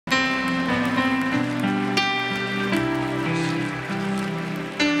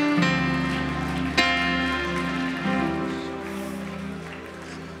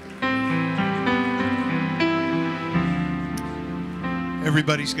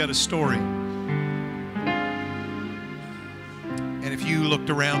Everybody's got a story. And if you looked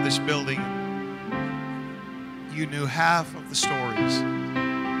around this building, you knew half of the stories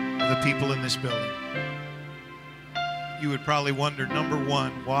of the people in this building. You would probably wonder, number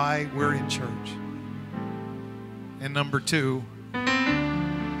one, why we're in church. And number two,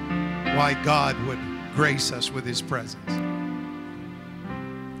 why God would grace us with His presence.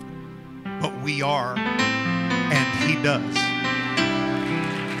 But we are, and He does.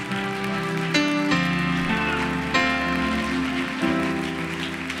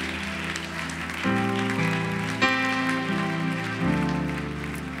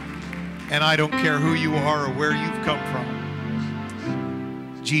 And I don't care who you are or where you've come from.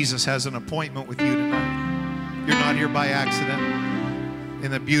 Jesus has an appointment with you tonight. You're not here by accident.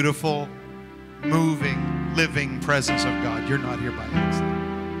 In the beautiful, moving, living presence of God, you're not here by accident.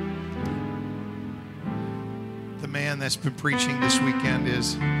 The man that's been preaching this weekend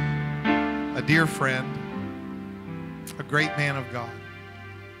is a dear friend, a great man of God.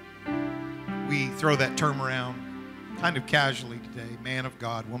 We throw that term around kind of casually today, man of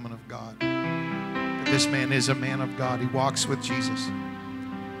God, woman of God. But this man is a man of God. He walks with Jesus.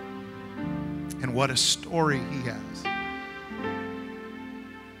 And what a story he has.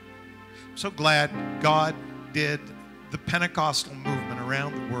 I'm so glad God did the Pentecostal movement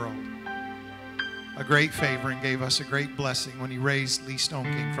around the world a great favor and gave us a great blessing when He raised Lee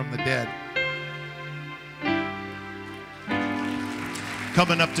Stoneking from the dead.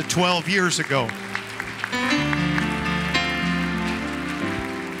 Coming up to 12 years ago.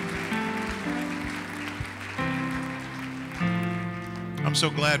 I'm so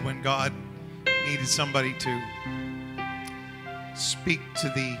glad when God needed somebody to speak to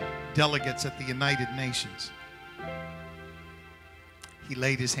the delegates at the United Nations, He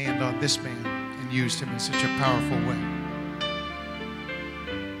laid His hand on this man and used him in such a powerful way.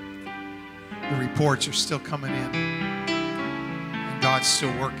 The reports are still coming in, and God's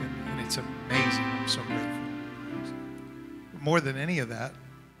still working, and it's amazing. I'm so grateful. But more than any of that,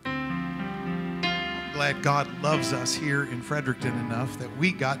 glad God loves us here in Fredericton enough that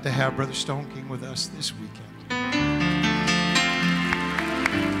we got to have Brother Stoneking with us this weekend.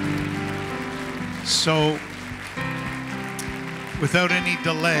 So, without any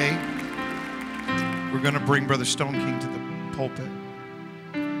delay, we're going to bring Brother Stoneking to the pulpit.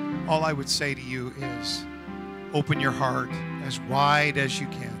 All I would say to you is open your heart as wide as you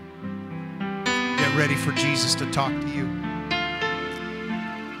can. Get ready for Jesus to talk to you.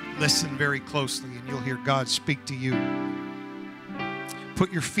 Listen very closely and you'll hear God speak to you.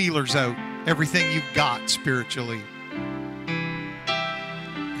 Put your feelers out, everything you've got spiritually.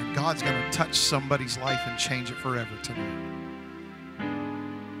 And God's going to touch somebody's life and change it forever tonight.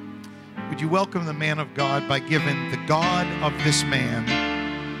 Would you welcome the man of God by giving the God of this man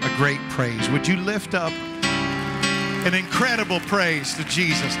a great praise? Would you lift up an incredible praise to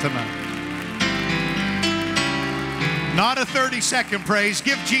Jesus tonight? Not a 30-second praise.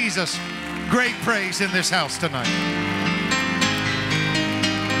 Give Jesus great praise in this house tonight.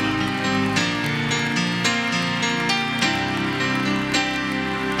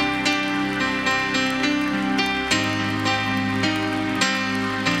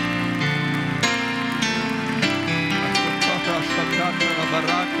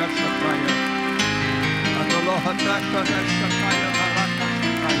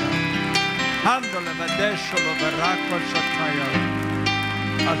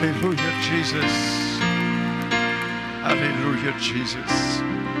 Hallelujah, Jesus. Hallelujah, Jesus.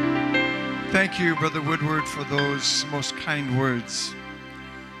 Thank you, Brother Woodward, for those most kind words.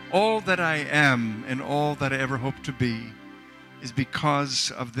 All that I am and all that I ever hope to be is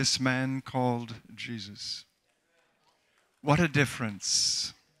because of this man called Jesus. What a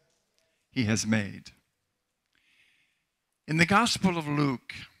difference He has made. In the Gospel of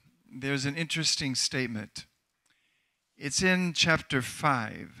Luke, there's an interesting statement. It's in chapter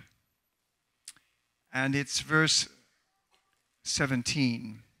 5, and it's verse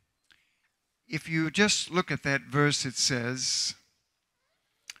 17. If you just look at that verse, it says,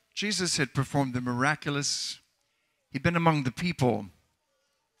 Jesus had performed the miraculous. He'd been among the people.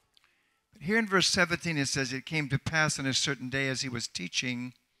 But here in verse 17, it says, it came to pass on a certain day as He was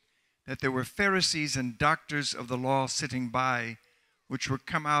teaching that there were Pharisees and doctors of the law sitting by, which were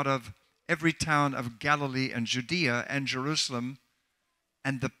come out of every town of Galilee and Judea and Jerusalem,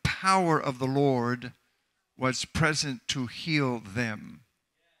 and the power of the Lord was present to heal them.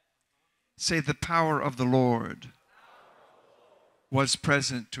 Say, the power of the Lord was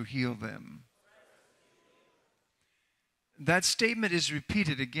present to heal them. That statement is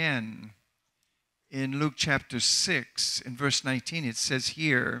repeated again in Luke chapter 6, in verse 19, it says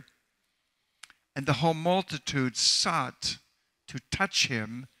here, and the whole multitude sought to touch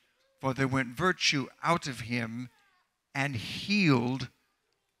him, for there went virtue out of him and healed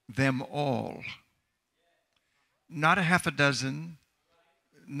them all. Not a half a dozen,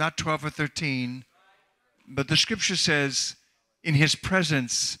 not 12 or 13, but the scripture says in his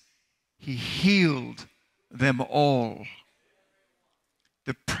presence, he healed them all.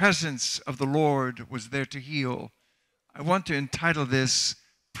 The presence of the Lord was there to heal. I want to entitle this,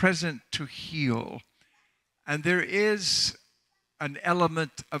 Present to Heal. And there is an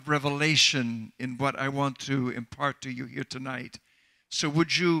element of revelation in what I want to impart to you here tonight. So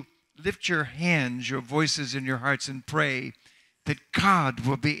would you lift your hands, your voices in your hearts, and pray that God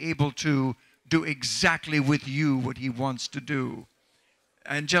will be able to do exactly with you what he wants to do.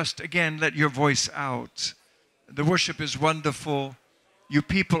 And just, again, let your voice out. The worship is wonderful. You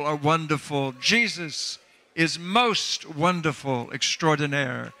people are wonderful. Jesus is most wonderful,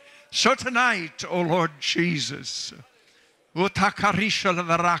 extraordinaire. So tonight, O Lord Jesus,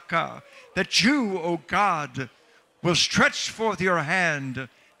 that you, O God, will stretch forth your hand.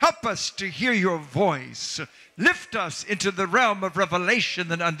 Help us to hear your voice. Lift us into the realm of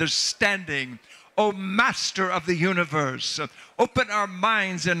revelation and understanding. O Master of the universe, open our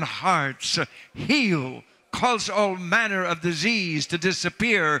minds and hearts. Heal. Cause all manner of disease to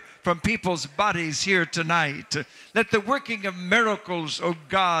disappear from people's bodies here tonight. Let the working of miracles, O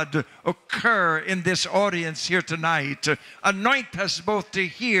God, occur in this audience here tonight. Anoint us both to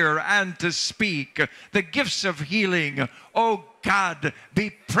hear and to speak. The gifts of healing, O God, be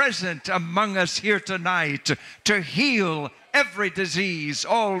present among us here tonight to heal every disease,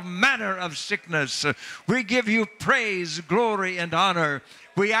 all manner of sickness. We give you praise, glory, and honor.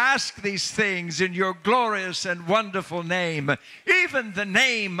 We ask these things in your glorious and wonderful name, even the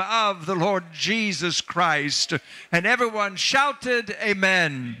name of the Lord Jesus Christ. And everyone shouted,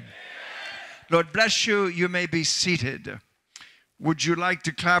 Amen. Lord bless you. You may be seated. Would you like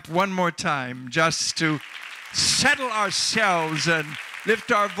to clap one more time just to settle ourselves and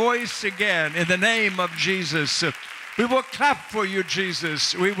lift our voice again in the name of Jesus? We will clap for you,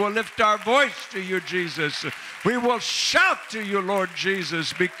 Jesus. We will lift our voice to you, Jesus. We will shout to you, Lord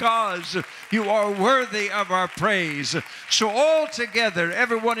Jesus, because you are worthy of our praise. So all together,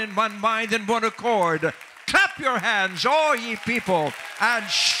 everyone in one mind and one accord, clap your hands, all ye people, and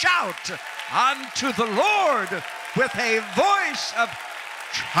shout unto the Lord with a voice of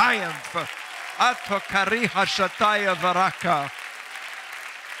triumph. Atokariha shataya varaka.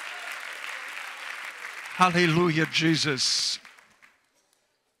 Hallelujah, Jesus.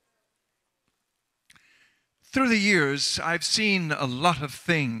 Through the years, I've seen a lot of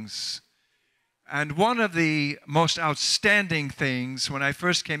things. And one of the most outstanding things when I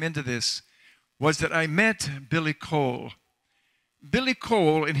first came into this was that I met Billy Cole. Billy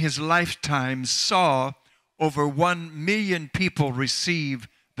Cole, in his lifetime, saw over 1 million people receive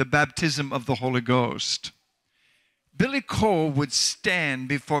the baptism of the Holy Ghost. Billy Cole would stand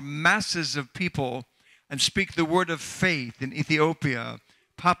before masses of people and speak the word of faith in Ethiopia,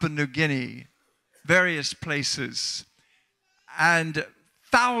 Papua New Guinea, various places. And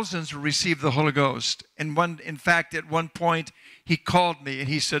thousands received the Holy Ghost. And in fact, at one point, he called me and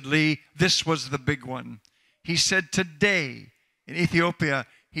he said, Lee, this was the big one. He said, today in Ethiopia,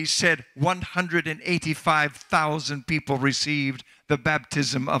 he said 185,000 people received the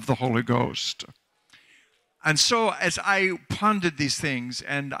baptism of the Holy Ghost. And so as I pondered these things,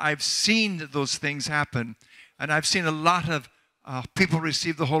 and I've seen those things happen, and I've seen a lot of people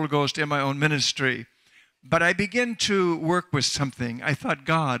receive the Holy Ghost in my own ministry, but I began to work with something. I thought,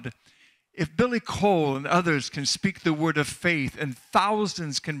 God, if Billy Cole and others can speak the word of faith and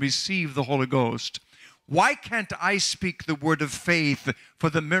thousands can receive the Holy Ghost, why can't I speak the word of faith for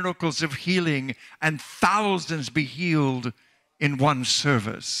the miracles of healing and thousands be healed in one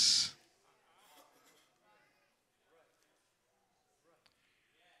service?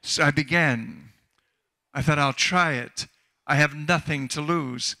 So I began. I thought, I'll try it. I have nothing to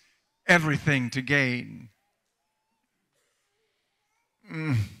lose, everything to gain.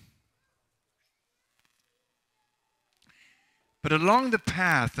 But along the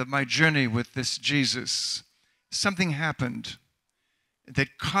path of my journey with this Jesus, something happened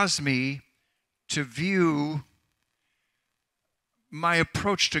that caused me to view my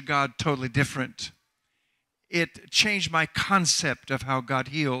approach to God totally different. It changed my concept of how God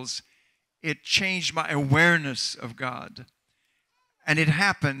heals. It changed my awareness of God. And it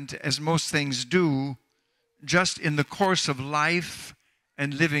happened, as most things do, just in the course of life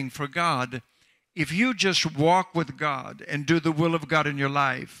and living for God. If you just walk with God and do the will of God in your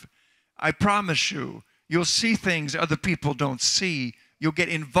life, I promise you, you'll see things other people don't see. You'll get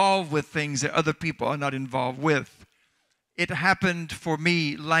involved with things that other people are not involved with. It happened for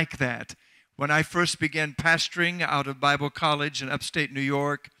me like that. When I first began pastoring out of Bible College in upstate New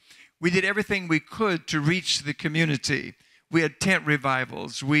York, we did everything we could to reach the community. We had tent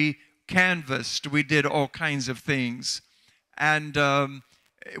revivals. We canvassed. We did all kinds of things. And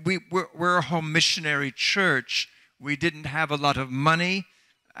we're a home missionary church. We didn't have a lot of money,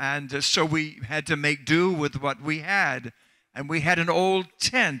 and so we had to make do with what we had. And we had an old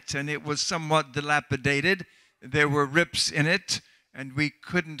tent, and it was somewhat dilapidated. There were rips in it, and we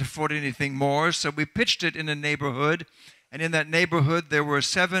couldn't afford anything more, so we pitched it in a neighborhood. And in that neighborhood, there were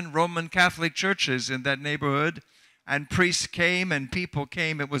 7 Roman Catholic churches in that neighborhood, and priests came and people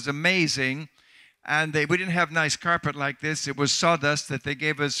came. It was amazing. And we didn't have nice carpet like this. It was sawdust that they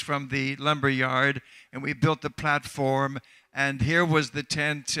gave us from the lumber yard, and we built the platform. And here was the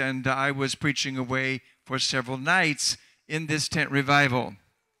tent, and I was preaching away for several nights in this tent revival.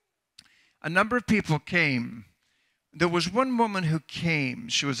 A number of people came. There was one woman who came.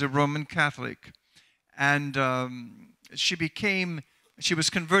 She was a Roman Catholic, and she was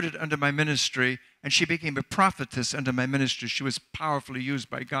converted under my ministry, and she became a prophetess under my ministry. She was powerfully used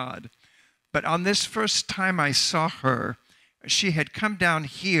by God. But on this first time I saw her, she had come down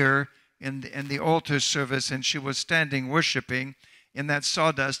here in the altar service, and she was standing worshiping in that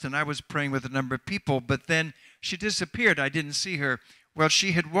sawdust, and I was praying with a number of people, but then she disappeared. I didn't see her. Well,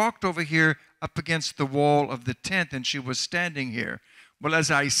 she had walked over here up against the wall of the tent, and she was standing here. Well, as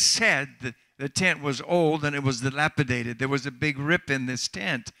I said, the tent was old and it was dilapidated. There was a big rip in this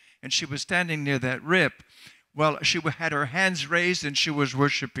tent, and she was standing near that rip. Well, she had her hands raised, and she was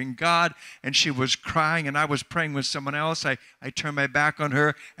worshiping God, and she was crying, and I was praying with someone else. I turned my back on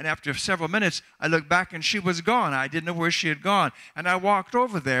her, and after several minutes, I looked back, and she was gone. I didn't know where she had gone. And I walked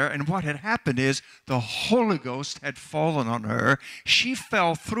over there, and what had happened is the Holy Ghost had fallen on her. She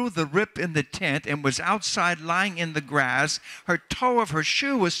fell through the rip in the tent and was outside lying in the grass. Her toe of her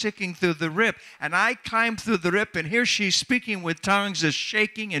shoe was sticking through the rip, and I climbed through the rip, and here she's speaking with tongues, just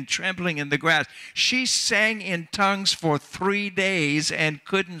shaking and trembling in the grass. She sang in tongues for 3 days and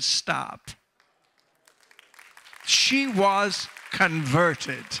couldn't stop. She was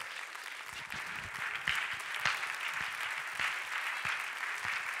converted.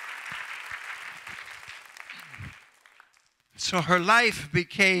 So her life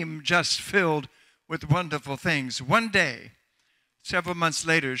became just filled with wonderful things. One day, several months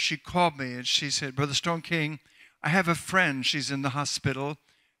later, she called me and she said, "Brother Stoneking, I have a friend. She's in the hospital."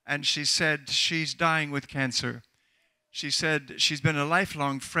 And she said she's dying with cancer. She said she's been a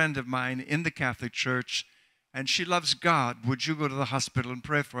lifelong friend of mine in the Catholic Church, and she loves God. Would you go to the hospital and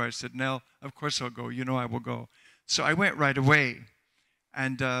pray for her? I said, "Nell, of course I'll go. You know I will go." So I went right away.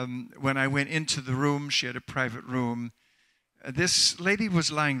 And when I went into the room, she had a private room. This lady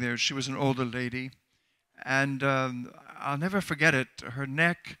was lying there. She was an older lady. And I'll never forget it. Her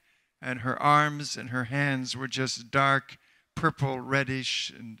neck and her arms and her hands were just dark, purple,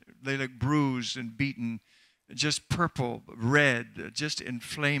 reddish, and they look bruised and beaten, just purple, red, just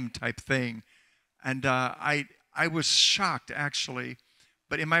inflamed type thing. And I was shocked, actually.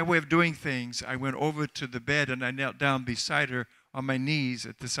 But in my way of doing things, I went over to the bed and I knelt down beside her on my knees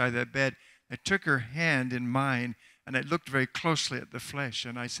at the side of that bed. I took her hand in mine and I looked very closely at the flesh.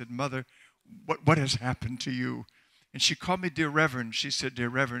 And I said, "Mother, what has happened to you?" And she called me Dear Reverend. She said, "Dear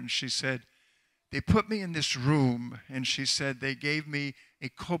Reverend," she said, "they put me in this room," and she said, "they gave me a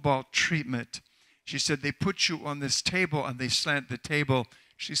cobalt treatment." She said, "They put you on this table and they slant the table."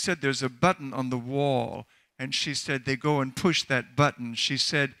 She said, "There's a button on the wall." And she said, "They go and push that button." She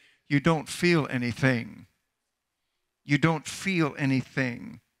said, "You don't feel anything. You don't feel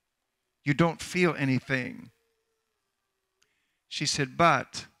anything. You don't feel anything." She said,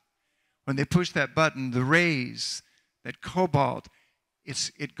 "But when they push that button, the rays, that cobalt,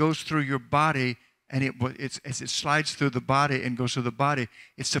 it goes through your body, and as it slides through the body and goes through the body,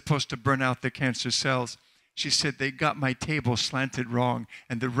 it's supposed to burn out the cancer cells." She said, "They got my table slanted wrong,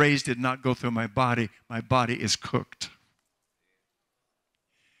 and the rays did not go through my body. My body is cooked."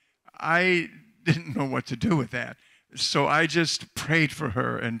 I didn't know what to do with that. So I just prayed for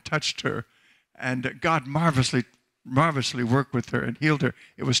her and touched her, and God marvelously worked with her and healed her.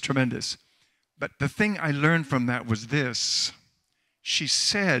 It was tremendous. But the thing I learned from that was this. She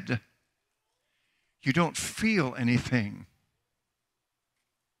said, "You don't feel anything."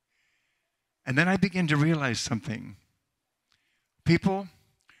 And then I began to realize something. People,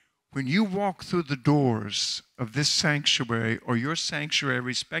 when you walk through the doors of this sanctuary or your sanctuary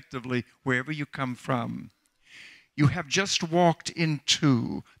respectively, wherever you come from, You have just walked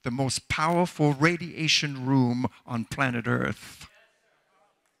into the most powerful radiation room on planet Earth.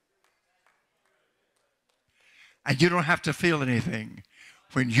 And you don't have to feel anything.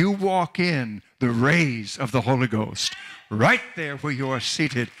 When you walk in, the rays of the Holy Ghost, right there where you are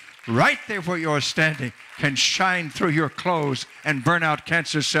seated, right there where you are standing, can shine through your clothes and burn out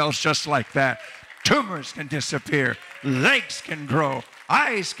cancer cells just like that. Tumors can disappear. Legs can grow.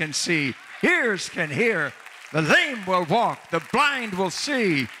 Eyes can see. Ears can hear. The lame will walk. The blind will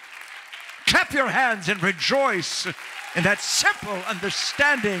see. Clap your hands and rejoice in that simple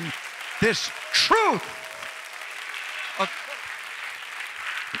understanding, this truth.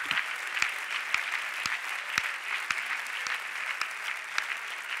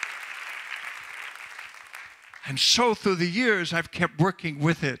 And so through the years, I've kept working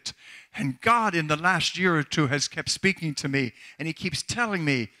with it. And God in the last year or two has kept speaking to me. And he keeps telling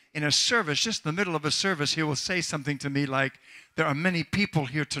me in a service, just in the middle of a service, he will say something to me like, there are many people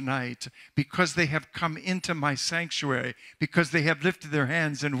here tonight because they have come into my sanctuary, because they have lifted their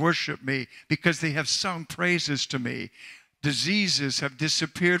hands and worshiped me, because they have sung praises to me. Diseases have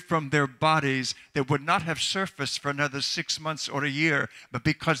disappeared from their bodies that would not have surfaced for another 6 months or a year. But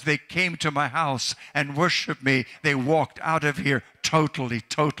because they came to my house and worshiped me, they walked out of here totally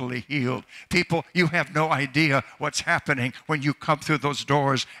healed. People, you have no idea what's happening when you come through those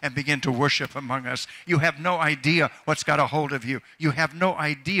doors and begin to worship among us. You have no idea what's got a hold of you. You have no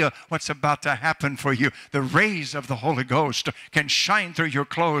idea what's about to happen for you. The rays of the Holy Ghost can shine through your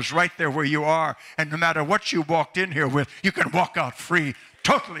clothes right there where you are. And no matter what you walked in here with, you can walk out free,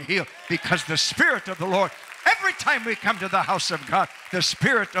 totally healed, because the Spirit of the Lord, every time we come to the house of God, the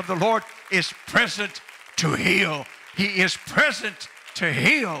Spirit of the Lord is present to heal. He is present to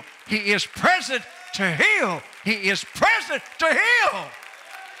heal. He is present to heal. He is present to heal.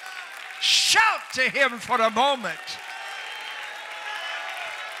 Shout to him for a moment.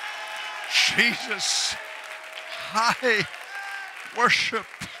 Jesus, I worship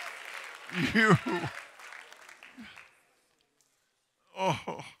you.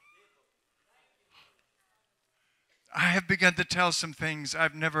 Oh, I have begun to tell some things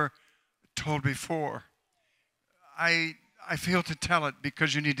I've never told before. I feel to tell it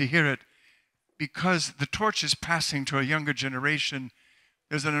because you need to hear it. Because the torch is passing to a younger generation.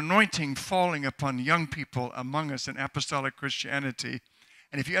 There's an anointing falling upon young people among us in apostolic Christianity.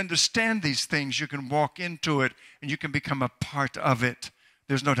 And if you understand these things, you can walk into it and you can become a part of it.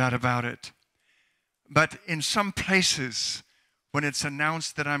 There's no doubt about it. But in some places, when it's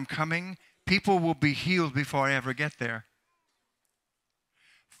announced that I'm coming, people will be healed before I ever get there.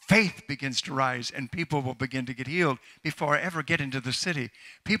 Faith begins to rise and people will begin to get healed before I ever get into the city.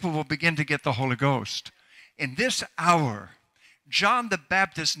 People will begin to get the Holy Ghost. In this hour, John the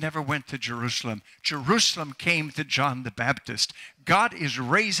Baptist never went to Jerusalem. Jerusalem came to John the Baptist. God is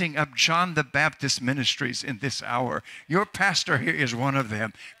raising up John the Baptist ministries in this hour. Your pastor here is one of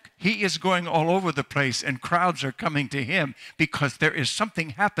them. He is going all over the place and crowds are coming to him because there is something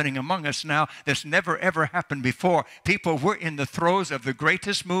happening among us now that's never ever happened before. People, we're in the throes of the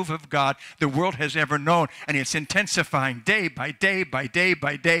greatest move of God the world has ever known, and it's intensifying day by day by day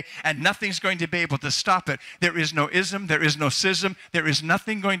by day, and nothing's going to be able to stop it. There is no ism, there is no schism, there is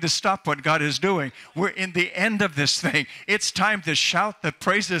nothing going to stop what God is doing. We're in the end of this thing. It's time to shout the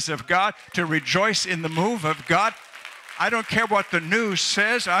praises of God, to rejoice in the move of God. I don't care what the news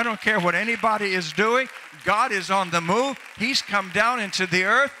says. I don't care what anybody is doing. God is on the move. He's come down into the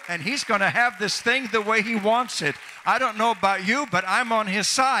earth, and he's going to have this thing the way he wants it. I don't know about you, but I'm on his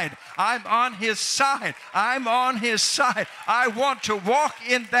side. I'm on his side. I'm on his side. I want to walk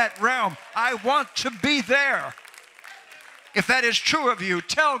in that realm. I want to be there. If that is true of you,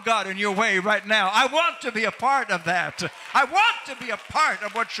 tell God in your way right now, I want to be a part of that. I want to be a part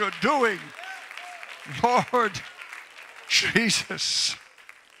of what you're doing. Lord Jesus.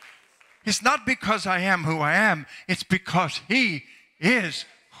 It's not because I am who I am. It's because he is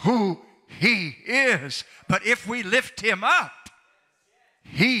who he is. But if we lift him up,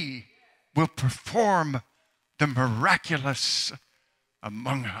 he will perform the miraculous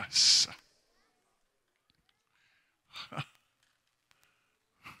among us.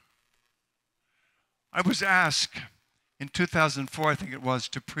 I was asked in 2004, I think it was,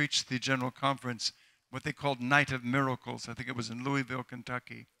 to preach the General Conference, what they called Night of Miracles. I think it was in Louisville,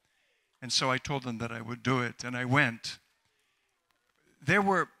 Kentucky. And so I told them that I would do it, and I went. There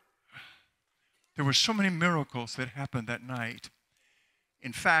were so many miracles that happened that night.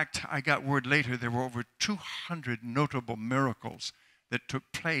 In fact, I got word later there were over 200 notable miracles that took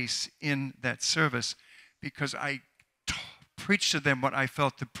place in that service because I preached to them what I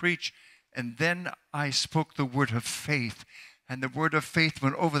felt to preach, And then I spoke the word of faith. And the word of faith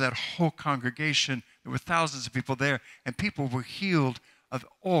went over that whole congregation. There were thousands of people there, and people were healed of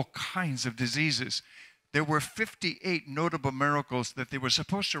all kinds of diseases. There were 58 notable miracles that they were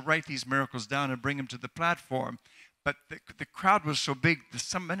supposed to write these miracles down and bring them to the platform. But the crowd was so big,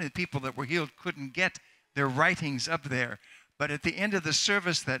 so many people that were healed couldn't get their writings up there. But at the end of the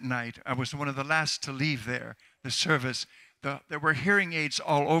service that night, I was one of the last to leave there, the service. There were hearing aids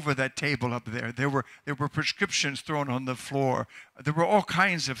all over that table up there. There were prescriptions thrown on the floor. There were all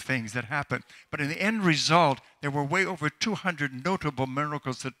kinds of things that happened. But in the end result, there were way over 200 notable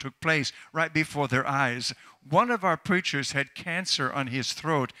miracles that took place right before their eyes. One of our preachers had cancer on his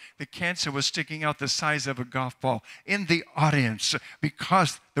throat. The cancer was sticking out the size of a golf ball. In the audience,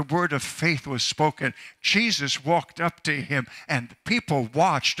 because the word of faith was spoken, Jesus walked up to him, and people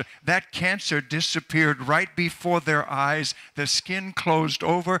watched. That cancer disappeared right before their eyes. The skin closed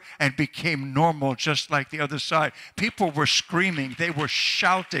over and became normal, just like the other side. People were screaming. They were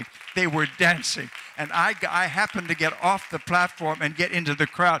shouting. They were dancing. And I happened to get off the platform and get into the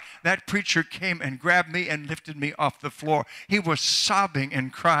crowd. That preacher came and grabbed me and lifted me off the floor. He was sobbing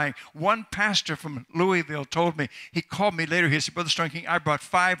and crying. One pastor from Louisville told me, he called me later, he said, Brother Stoneking, I brought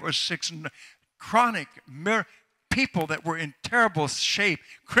 5 or 6 chronic people that were in terrible shape,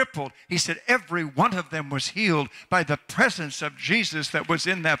 crippled. He said every one of them was healed by the presence of Jesus that was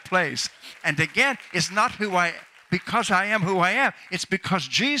in that place. And again, it's not because I am who I am. It's because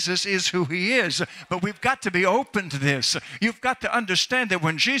Jesus is who he is. But we've got to be open to this. You've got to understand that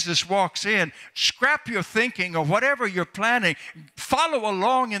when Jesus walks in, scrap your thinking or whatever you're planning. Follow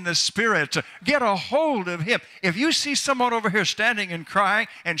along in the Spirit. Get a hold of him. If you see someone over here standing and crying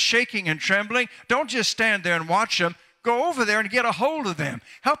and shaking and trembling, don't just stand there and watch them. Go over there and get a hold of them.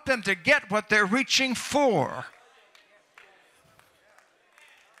 Help them to get what they're reaching for.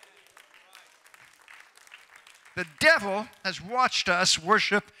 The devil has watched us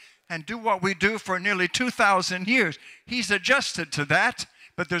worship and do what we do for nearly 2,000 years. He's adjusted to that,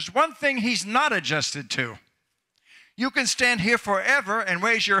 but there's one thing he's not adjusted to. You can stand here forever and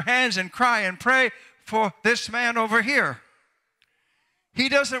raise your hands and cry and pray for this man over here. He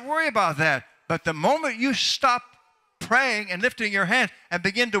doesn't worry about that. But the moment you stop praying and lifting your hand and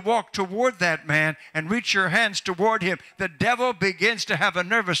begin to walk toward that man and reach your hands toward him, the devil begins to have a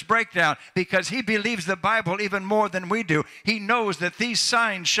nervous breakdown because he believes the Bible even more than we do. He knows that these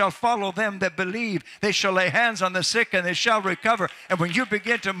signs shall follow them that believe. They shall lay hands on the sick and they shall recover. And when you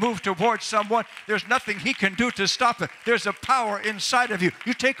begin to move towards someone, there's nothing he can do to stop it. There's a power inside of you.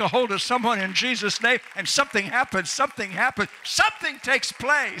 You take a hold of someone in Jesus' name and something happens, something takes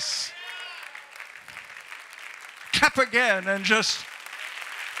place. Clap again and just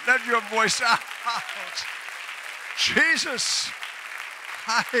let your voice out. Jesus,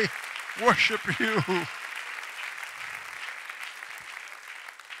 I worship you.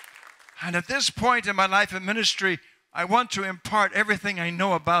 And at this point in my life and ministry, I want to impart everything I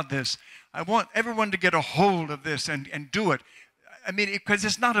know about this. I want everyone to get a hold of this and do it. I mean, because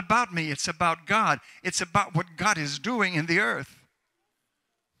it's not about me, it's about God. It's about what God is doing in the earth.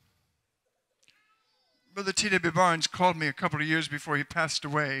 Brother T.W. Barnes called me a couple of years before he passed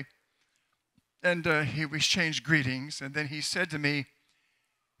away, and we exchanged greetings, and then he said to me,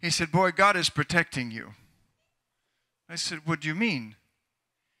 he said, boy, God is protecting you. I said, what do you mean?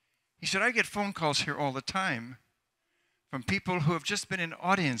 He said, I get phone calls here all the time from people who have just been in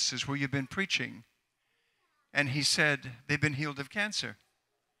audiences where you've been preaching, and he said, they've been healed of cancer.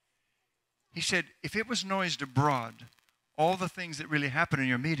 He said, if it was noised abroad, all the things that really happen in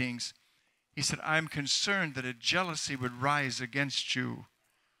your meetings, he said, I'm concerned that a jealousy would rise against you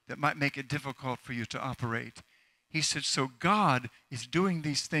that might make it difficult for you to operate. He said, so God is doing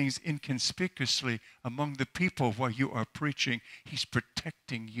these things inconspicuously among the people while you are preaching. He's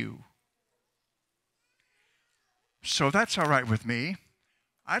protecting you. So that's all right with me.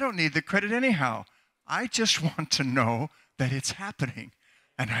 I don't need the credit anyhow. I just want to know that it's happening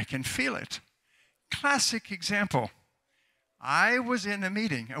and I can feel it. Classic example. I was in a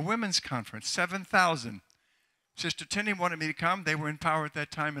meeting, a women's conference, 7,000. Sister Tinney wanted me to come. They were in power at that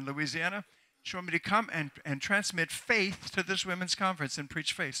time in Louisiana. She wanted me to come and transmit faith to this women's conference and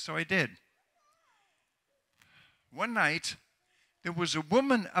preach faith. So I did. One night, there was a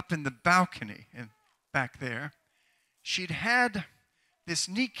woman up in the balcony back there. She'd had this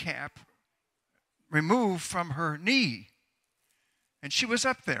kneecap removed from her knee. And she was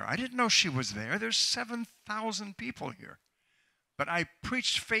up there. I didn't know she was there. There's 7,000 people here. But I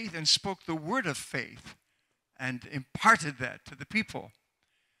preached faith and spoke the word of faith and imparted that to the people.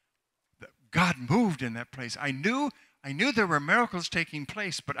 God moved in that place. I knew I knew there were miracles taking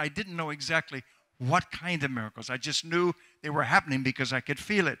place, but I didn't know exactly what kind of miracles. I just knew they were happening because I could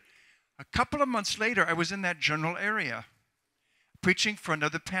feel it. A couple of months later, I was in that general area preaching for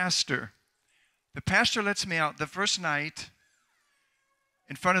another pastor. The pastor lets me out the first night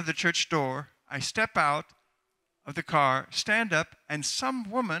in front of the church door. I step out of the car, stand up, and some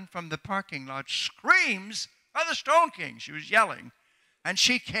woman from the parking lot screams, "Brother Stoneking!" She was yelling. And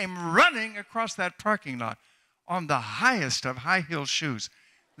she came running across that parking lot on the highest of high heel shoes.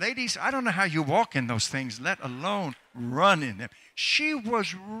 Ladies, I don't know how you walk in those things, let alone run in them. She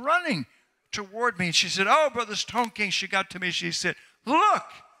was running toward me, and she said, "Oh, Brother Stoneking," she got to me, she said, "Look."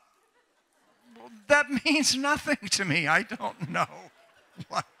 Well, that means nothing to me. I don't know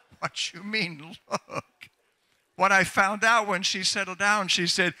what you mean, look. What I found out when she settled down, she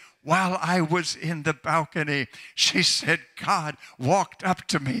said, while I was in the balcony, she said, God walked up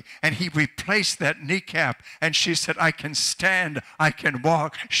to me and he replaced that kneecap. And she said, I can stand, I can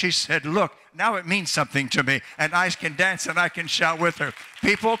walk. She said, look, now it means something to me. And I can dance and I can shout with her.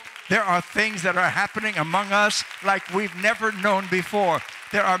 People, there are things that are happening among us like we've never known before.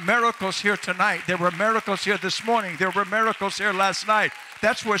 There are miracles here tonight. There were miracles here this morning. There were miracles here last night.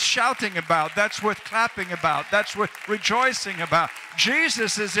 That's worth shouting about. That's worth clapping about. That's worth rejoicing about.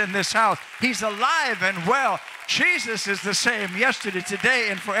 Jesus is in this house. He's alive and well. Jesus is the same yesterday, today,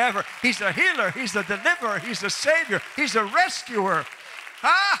 and forever. He's a healer. He's a deliverer. He's a savior. He's a rescuer.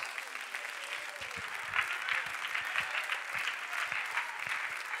 Ah!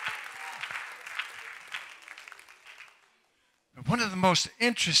 One of the most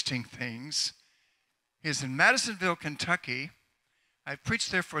interesting things is in Madisonville, Kentucky. I've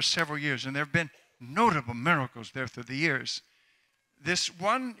preached there for several years, and there have been notable miracles there through the years. This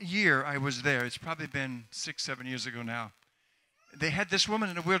one year I was there, it's probably been 6, 7 years ago now. They had this woman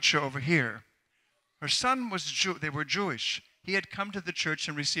in a wheelchair over here. Her son was they were Jewish. He had come to the church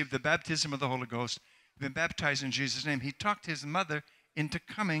and received the baptism of the Holy Ghost, been baptized in Jesus' name. He talked his mother into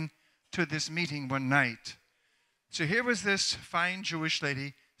coming to this meeting one night. So here was this fine Jewish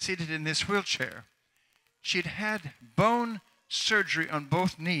lady seated in this wheelchair. She'd had bone surgery on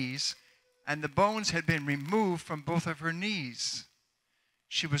both knees, and the bones had been removed from both of her knees.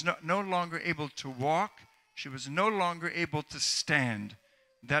 She was no longer able to walk. She was no longer able to stand.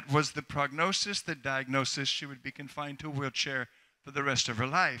 That was the prognosis, the diagnosis. She would be confined to a wheelchair for the rest of her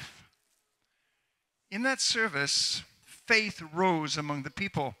life. In that service, faith rose among the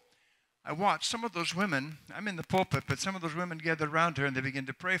people. I watched some of those women, I'm in the pulpit, but some of those women gathered around her and they began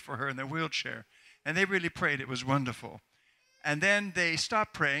to pray for her in their wheelchair. And they really prayed. It was wonderful. And then they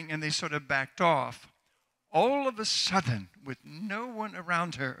stopped praying and they sort of backed off. All of a sudden, with no one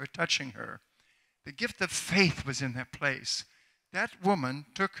around her or touching her, the gift of faith was in that place. That woman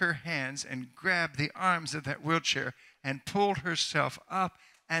took her hands and grabbed the arms of that wheelchair and pulled herself up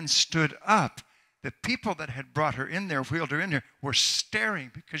and stood up. The people that had brought her in there, wheeled her in there, were staring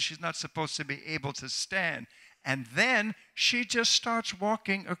because she's not supposed to be able to stand. And then she just starts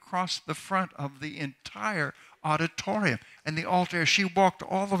walking across the front of the entire auditorium and the altar. She walked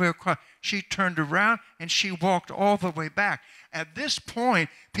all the way across. She turned around and she walked all the way back. At this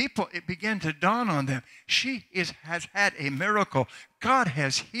point, people, it began to dawn on them. She has had a miracle. God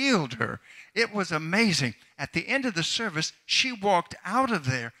has healed her. It was amazing. At the end of the service, she walked out of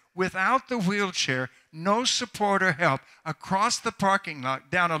there without the wheelchair, no support or help, across the parking lot,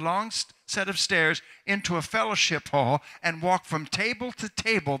 down a long set of stairs into a fellowship hall, and walked from table to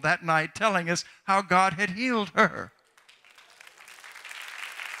table that night telling us how God had healed her.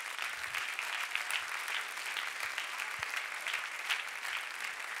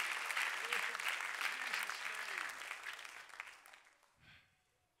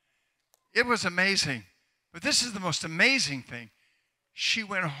 It was amazing. But this is the most amazing thing. She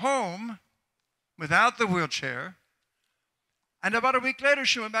went home without the wheelchair, and about a week later,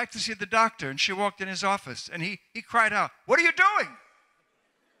 she went back to see the doctor, and she walked in his office, and he cried out, "What are you doing?"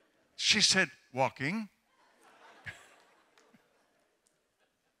 She said, "Walking."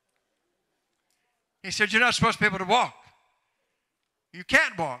 He said, "You're not supposed to be able to walk. You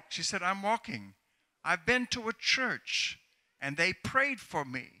can't walk." She said, "I'm walking. I've been to a church, and they prayed for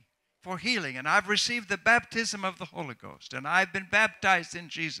me for healing, and I've received the baptism of the Holy Ghost, and I've been baptized in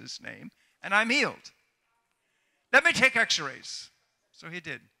Jesus' name, and I'm healed. Let me take x-rays." So he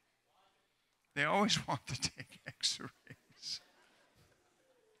did. They always want to take x-rays.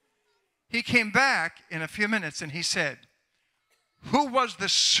 He came back in a few minutes and he said, "Who was the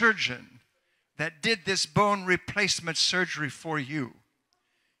surgeon that did this bone replacement surgery for you?"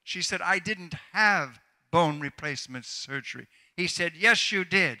 She said, "I didn't have bone replacement surgery." He said, "Yes, you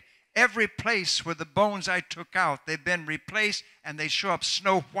did. Every place where the bones I took out, they've been replaced, and they show up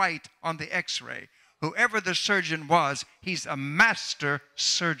snow white on the x-ray. Whoever the surgeon was, he's a master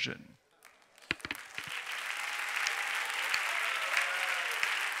surgeon.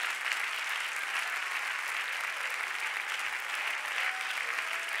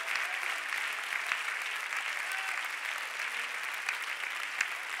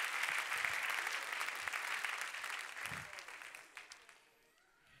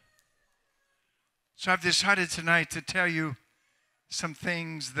 So I've decided tonight to tell you some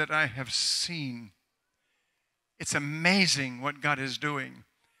things that I have seen. It's amazing what God is doing.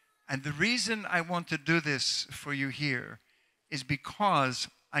 And the reason I want to do this for you here is because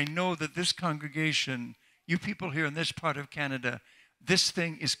I know that this congregation, you people here in this part of Canada, this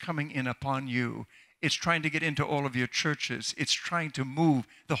thing is coming in upon you. It's trying to get into all of your churches. It's trying to move.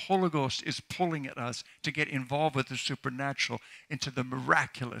 The Holy Ghost is pulling at us to get involved with the supernatural, into the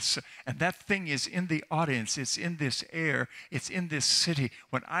miraculous. And that thing is in the audience. It's in this air. It's in this city.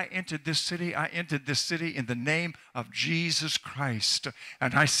 When I entered this city in the name of Jesus Christ.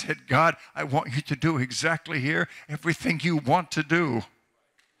 And I said, God, I want you to do exactly here everything you want to do.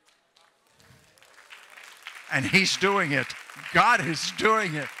 And he's doing it. God is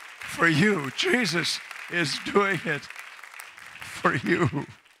doing it for you. Jesus is doing it for you.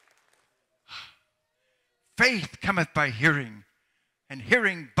 Faith cometh by hearing, and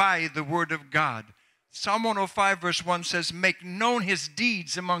hearing by the word of God. Psalm 105 verse 1 says, make known his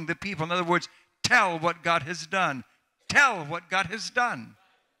deeds among the people. In other words, tell what God has done. Tell what God has done.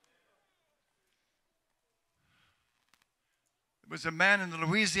 There was a man in the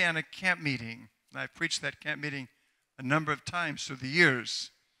Louisiana camp meeting. I've preached that camp meeting a number of times through the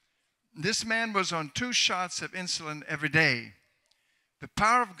years. This man was on 2 shots of insulin every day. The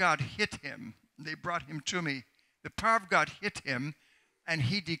power of God hit him. They brought him to me. The power of God hit him, and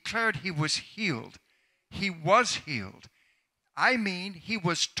he declared he was healed. He was healed. I mean, he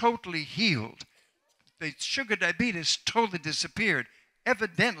was totally healed. The sugar diabetes totally disappeared.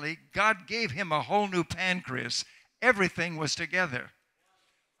 Evidently, God gave him a whole new pancreas. Everything was together.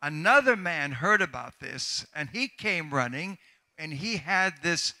 Another man heard about this, and he came running, and he had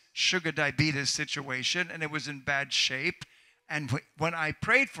this sugar diabetes situation, and it was in bad shape. And when I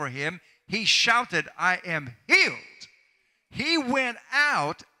prayed for him, he shouted, I am healed. He went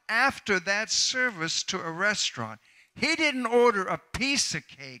out after that service to a restaurant. He didn't order a piece of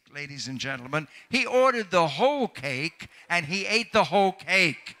cake, ladies and gentlemen. He ordered the whole cake, and he ate the whole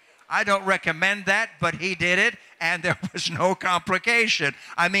cake. I don't recommend that, but he did it, and there was no complication.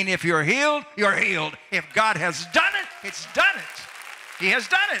 I mean, if you're healed, you're healed. If God has done it, it's done it. He has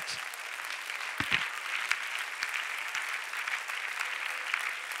done it.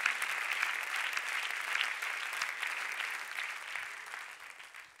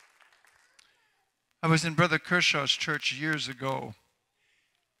 I was in Brother Kershaw's church years ago,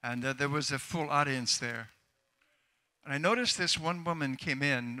 and there was a full audience there. And I noticed this one woman came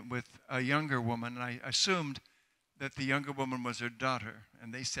in with a younger woman, and I assumed that the younger woman was her daughter,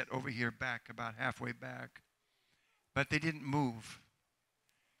 and they sat over here back, about halfway back. But they didn't move.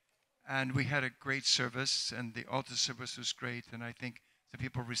 And we had a great service, and the altar service was great, and I think the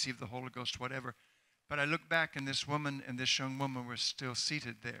people received the Holy Ghost, whatever. But I looked back, and this woman and this young woman were still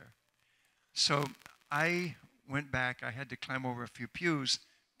seated there. So I went back. I had to climb over a few pews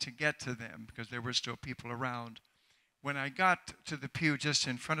to get to them because there were still people around. When I got to the pew just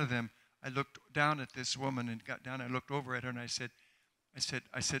in front of them, I looked down at this woman and got down. I looked over at her, and I said,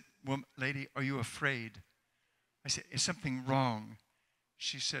 lady, are you afraid? I said, is something wrong?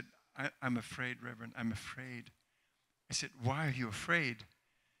 She said, I'm afraid, Reverend, I'm afraid. I said, why are you afraid?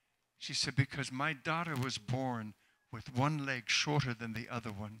 She said, because my daughter was born with one leg shorter than the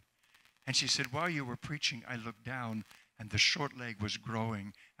other one. And she said, while you were preaching, I looked down, and the short leg was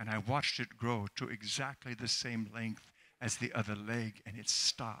growing, and I watched it grow to exactly the same length as the other leg, and it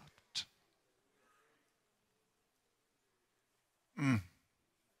stopped.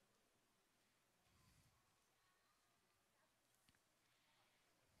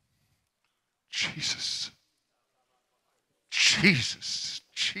 Jesus. Jesus,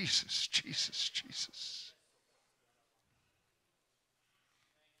 Jesus, Jesus, Jesus.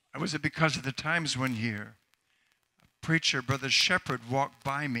 And was it because of the times one year, a preacher, Brother Shepherd, walked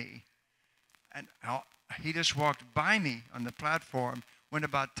by me, and he just walked by me on the platform, went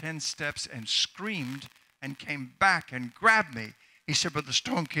about 10 steps and screamed and came back and grabbed me. He said, Brother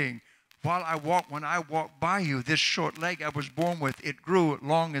Stoneking, when I walked by you, this short leg I was born with, it grew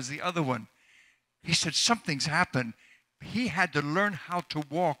long as the other one. He said, something's happened. he had to learn how to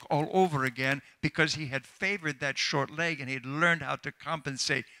walk all over again because he had favored that short leg and he had learned how to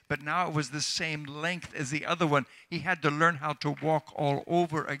compensate. But now it was the same length as the other one. He had to learn how to walk all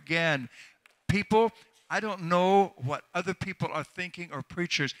over again. People, I don't know what other people are thinking or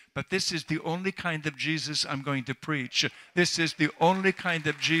preachers, but this is the only kind of Jesus I'm going to preach. This is the only kind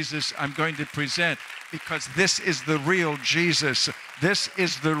of Jesus I'm going to present, because this is the real Jesus. This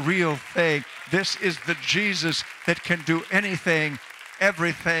is the real thing. This is the Jesus that can do anything,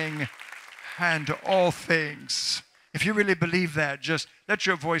 everything, and all things. If you really believe that, just let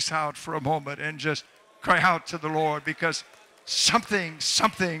your voice out for a moment and just cry out to the Lord, because something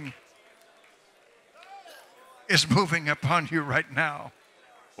is moving upon you right now.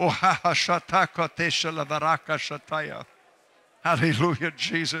 Hallelujah,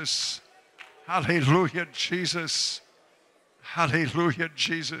 Jesus. Hallelujah, Jesus. Hallelujah,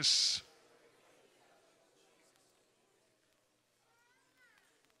 Jesus.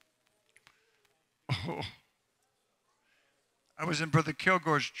 Oh. I was in Brother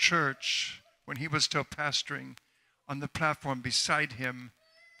Kilgore's church when he was still pastoring, on the platform beside him.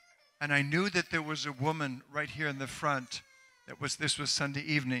 And I knew that there was a woman right here in the front. This was Sunday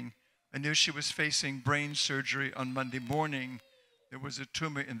evening. I knew she was facing brain surgery on Monday morning. There was a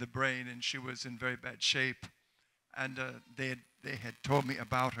tumor in the brain, and she was in very bad shape. And they had told me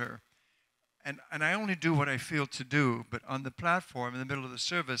about her. And I only do what I feel to do. But on the platform, in the middle of the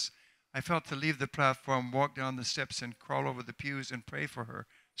service, I felt to leave the platform, walk down the steps, and crawl over the pews and pray for her.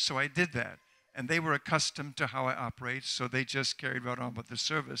 So I did that. And they were accustomed to how I operate, so they just carried right on with the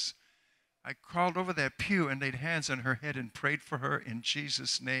service. I crawled over that pew and laid hands on her head and prayed for her in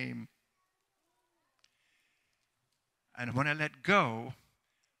Jesus' name. And when I let go,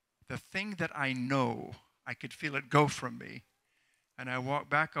 the thing that I know, I could feel it go from me. And I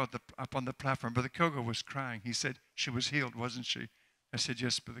walked back up on the platform. Brother Kilgore was crying. He said, she was healed, wasn't she? I said,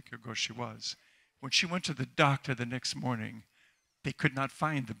 yes, Brother Kilgore, she was. When she went to the doctor the next morning, they could not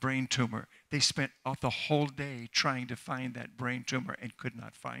find the brain tumor. They spent the whole day trying to find that brain tumor and could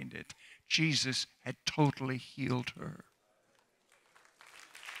not find it. Jesus had totally healed her.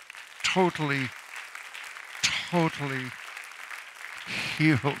 Totally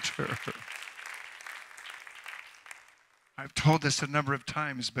healed her. I've told this a number of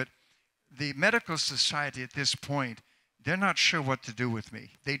times, but the medical society at this point, they're not sure what to do with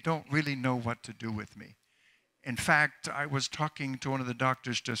me. They don't really know what to do with me. In fact, I was talking to one of the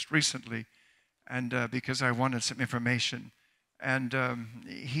doctors just recently, and because I wanted some information, and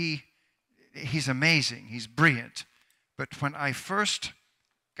he's amazing. He's brilliant. But when I first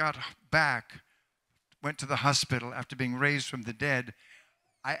got back, went to the hospital after being raised from the dead,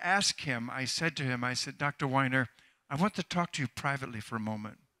 I asked him, I said to him, Dr. Weiner, I want to talk to you privately for a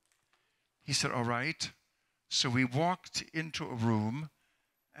moment. He said, all right. So we walked into a room,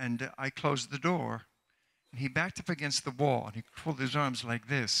 and I closed the door. And he backed up against the wall, and he pulled his arms like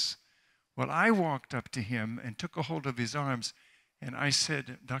this. Well, I walked up to him and took a hold of his arms, and I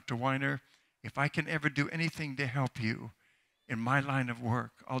said, Dr. Weiner, if I can ever do anything to help you in my line of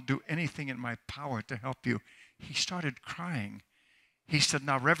work, I'll do anything in my power to help you. He started crying. He said,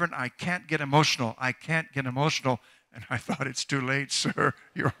 now, Reverend, I can't get emotional. I can't get emotional. And I thought, it's too late, sir.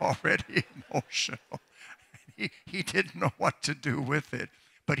 You're already emotional. He didn't know what to do with it,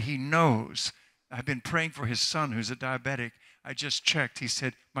 but he knows. I've been praying for his son, who's a diabetic. I just checked. He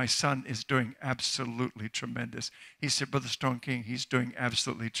said, my son is doing absolutely tremendous. He said, Brother Stoneking, he's doing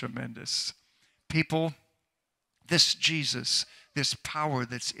absolutely tremendous. People, this Jesus, this power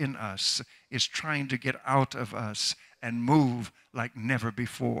that's in us is trying to get out of us and move like never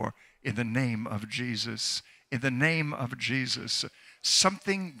before in the name of Jesus. In the name of Jesus.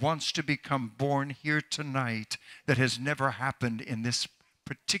 Something wants to become born here tonight that has never happened in this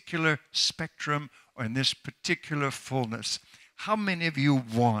particular spectrum or in this particular fullness. How many of you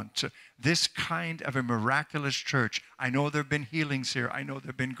want this kind of a miraculous church? I know there have been healings here. I know there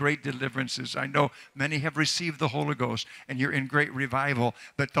have been great deliverances. I know many have received the Holy Ghost and you're in great revival.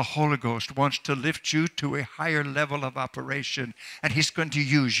 But the Holy Ghost wants to lift you to a higher level of operation. And He's going to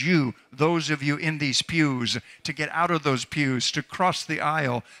use you, those of you in these pews, to get out of those pews, to cross the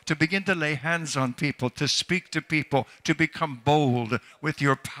aisle, to begin to lay hands on people, to speak to people, to become bold with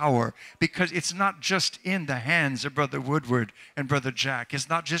your power. Because it's not just in the hands of Brother Woodward. and Brother Jack. It's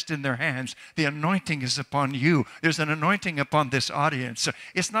not just in their hands. The anointing is upon you. There's an anointing upon this audience.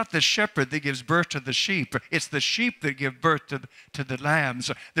 It's not the shepherd that gives birth to the sheep. It's the sheep that give birth to the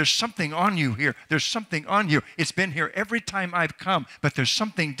lambs. There's something on you here. There's something on you. It's been here every time I've come, but there's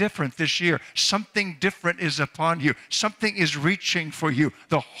something different this year. Something different is upon you. Something is reaching for you.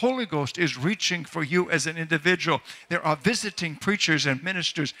 The Holy Ghost is reaching for you as an individual. There are visiting preachers and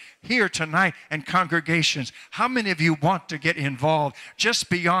ministers here tonight and congregations. How many of you want to get involved just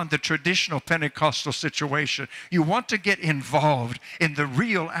beyond the traditional Pentecostal situation? You want to get involved in the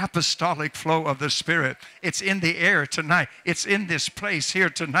real apostolic flow of the Spirit. It's in the air tonight. It's in this place here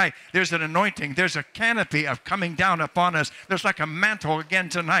tonight. There's an anointing. There's a canopy of coming down upon us. There's like a mantle again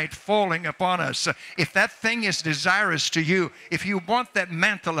tonight falling upon us. If that thing is desirous to you, if you want that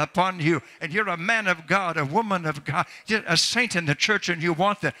mantle upon you, and you're a man of God, a woman of God, a saint in the church, and you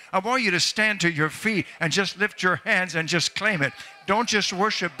want that, I want you to stand to your feet and just lift your hands and just claim it. Don't just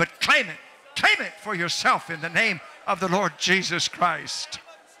worship, but claim it. Claim it for yourself in the name of the Lord Jesus Christ.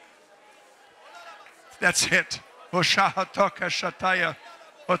 That's it. There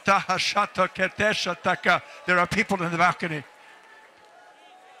are people in the balcony.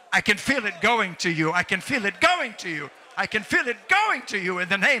 I can feel it going to you. I can feel it going to you. I can feel it going to you in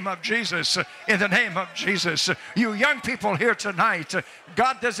the name of Jesus. In the name of Jesus. You young people here tonight,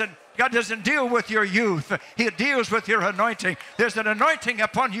 God doesn't deal with your youth. He deals with your anointing. There's an anointing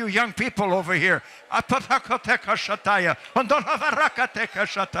upon you young people over here.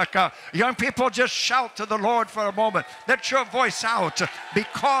 Young people, just shout to the Lord for a moment. Let your voice out,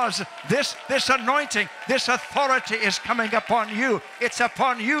 because this anointing, this authority is coming upon you. It's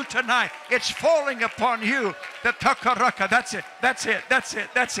upon you tonight. It's falling upon you. The takaraka, that's it. That's it. That's it.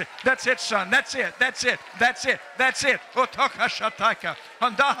 That's it. That's it, son. That's it. That's it. That's it. That's it. Otokashataka.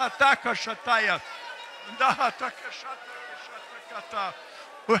 Andahataka shataya. Andahataka shatakata.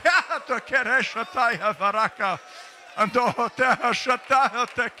 Uhato kereshataya varaka. Andohoteha shataya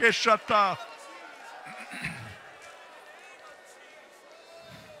tekeshata.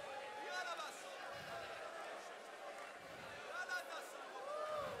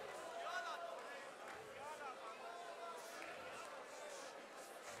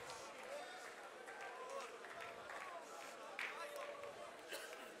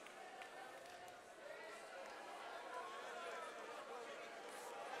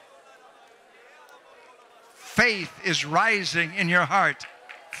 Faith is rising in your heart.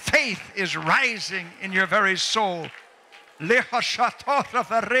 Faith is rising in your very soul.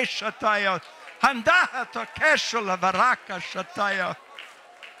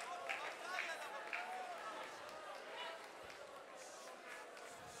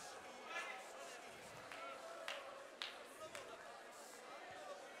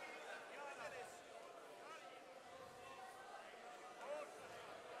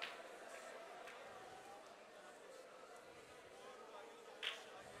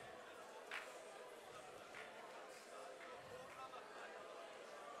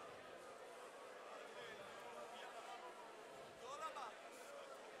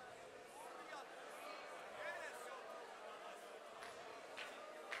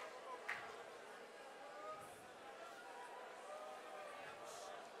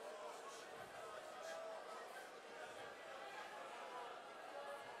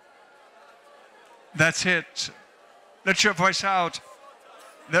 That's it. Let your voice out.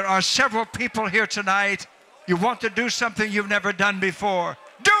 There are several people here tonight. You want to do something you've never done before.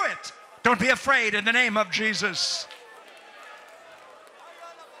 Do it. Don't be afraid in the name of Jesus.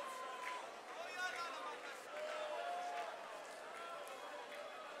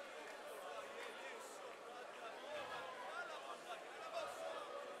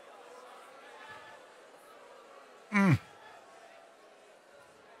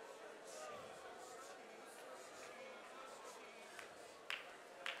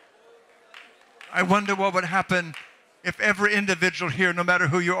 I wonder what would happen if every individual here, no matter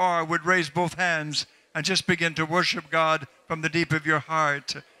who you are, would raise both hands and just begin to worship God from the deep of your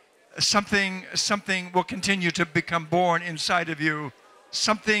heart. Something will continue to become born inside of you.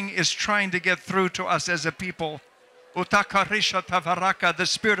 Something is trying to get through to us as a people. The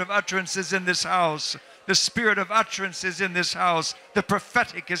spirit of utterance is in this house. The spirit of utterance is in this house. The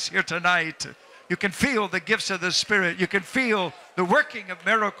prophetic is here tonight. You can feel the gifts of the Spirit. You can feel the working of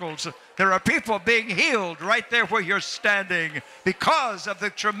miracles. There are people being healed right there where you're standing because of the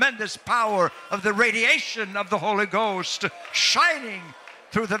tremendous power of the radiation of the Holy Ghost shining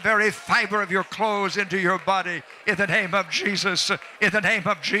through the very fiber of your clothes into your body. In the name of Jesus, in the name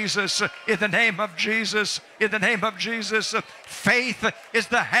of Jesus, in the name of Jesus, in the name of Jesus. Faith is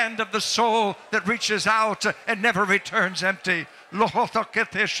the hand of the soul that reaches out and never returns empty. That's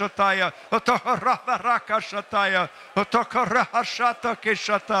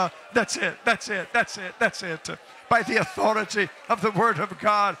it, that's it, that's it, that's it. By the authority of the Word of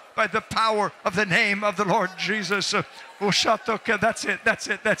God, by the power of the name of the Lord Jesus. That's it, that's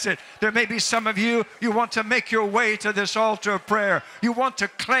it, that's it. There may be some of you, you want to make your way to this altar of prayer. You want to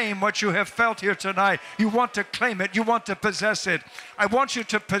claim what you have felt here tonight. You want to claim it. You want to possess it. I want you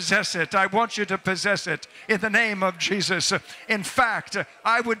to possess it. I want you to possess it in the name of Jesus. In fact,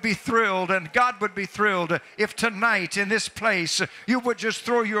 I would be thrilled and God would be thrilled if tonight in this place you would just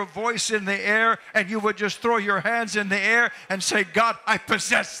throw your voice in the air and you would just throw your hands in the air and say, God, I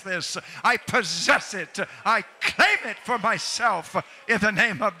possess this. I possess it. I claim it for myself in the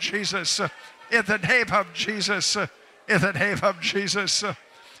name of Jesus. In the name of Jesus. In the name of Jesus.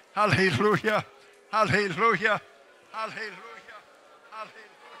 Hallelujah. Hallelujah. Hallelujah.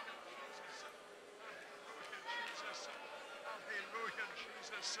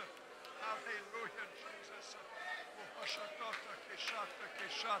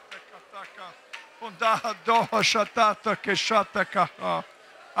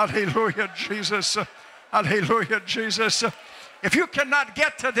 Hallelujah, Jesus. Hallelujah, Jesus. If you cannot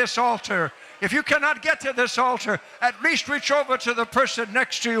get to this altar, if you cannot get to this altar, at least reach over to the person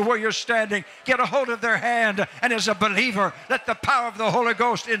next to you where you're standing. Get a hold of their hand, and as a believer, let the power of the Holy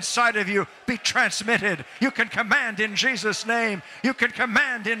Ghost inside of you be transmitted. You can command in Jesus' name. You can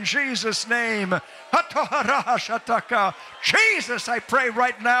command in Jesus' name. Jesus, I pray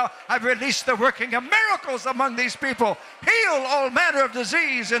right now, I release the working of miracles among these people. Heal all manner of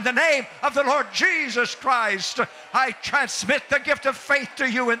disease in the name of the Lord Jesus Christ. I transmit the gift of faith to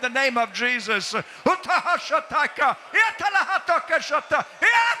you in the name of Jesus. In the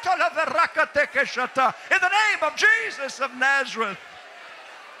name of Jesus of Nazareth.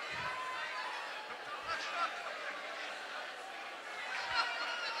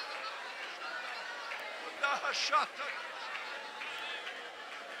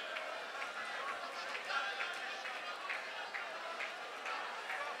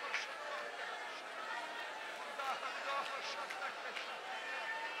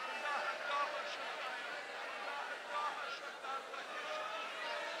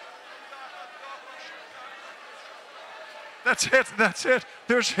 That's it, that's it.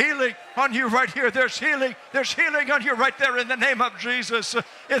 There's healing on you right here. There's healing on you right there in the name of Jesus.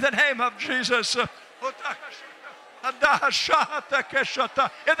 In the name of Jesus. In the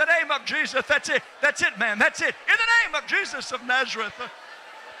name of Jesus. That's it, man. That's it. In the name of Jesus of Nazareth.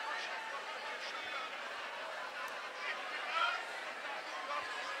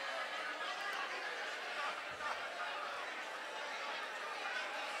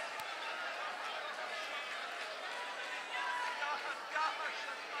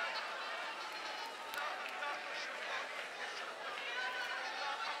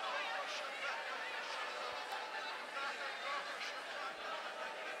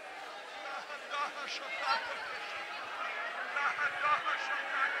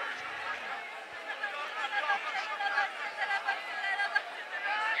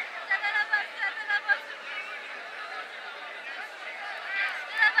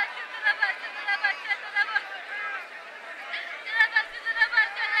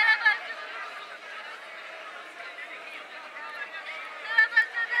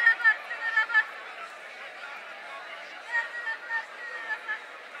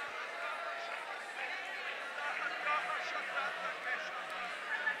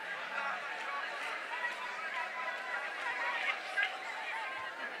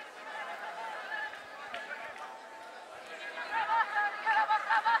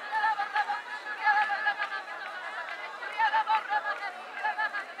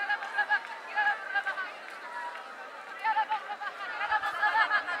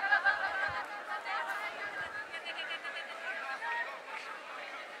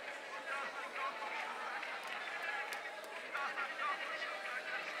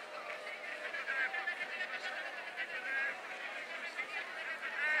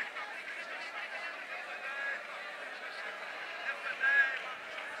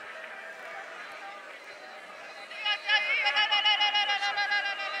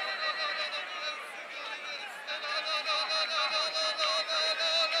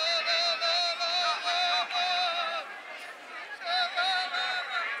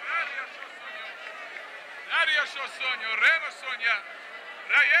 Sogno, Reno Sogna,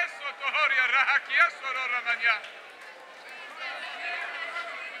 Rayeso Tohoria, Rahakiaso Ramania.